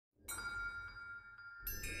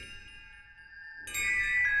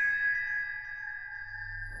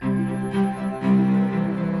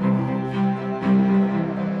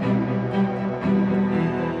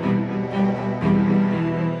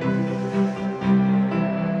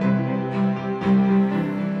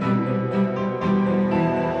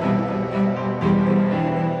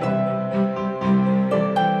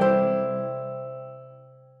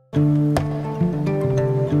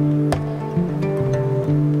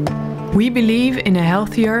We believe in a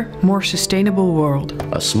healthier, more sustainable world.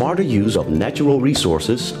 A smarter use of natural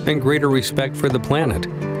resources. And greater respect for the planet.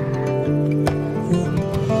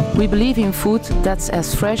 We believe in food that's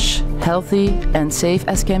as fresh, healthy and safe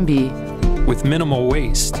as can be. With minimal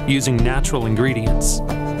waste, using natural ingredients.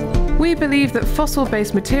 We believe that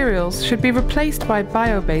fossil-based materials should be replaced by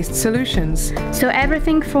bio-based solutions. So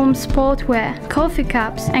everything from sportwear, coffee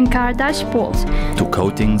cups and car dashboards to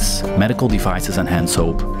coatings, medical devices and hand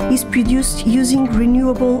soap is produced using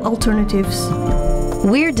renewable alternatives.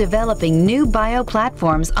 We're developing new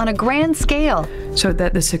bio-platforms on a grand scale so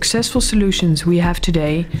that the successful solutions we have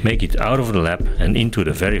today make it out of the lab and into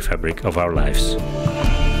the very fabric of our lives.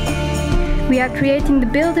 We are creating the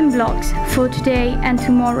building blocks for today and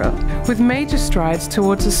tomorrow, with major strides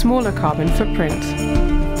towards a smaller carbon footprint.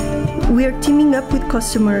 We are teaming up with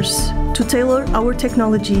customers to tailor our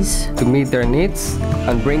technologies to meet their needs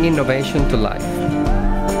and bring innovation to life.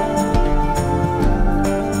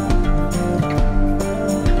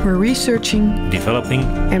 We're researching, developing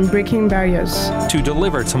and breaking barriers to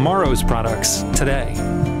deliver tomorrow's products today.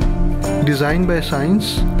 Designed by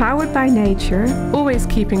science, powered by nature, always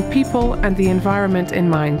keeping people and the environment in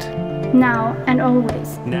mind. Now and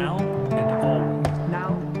always. Now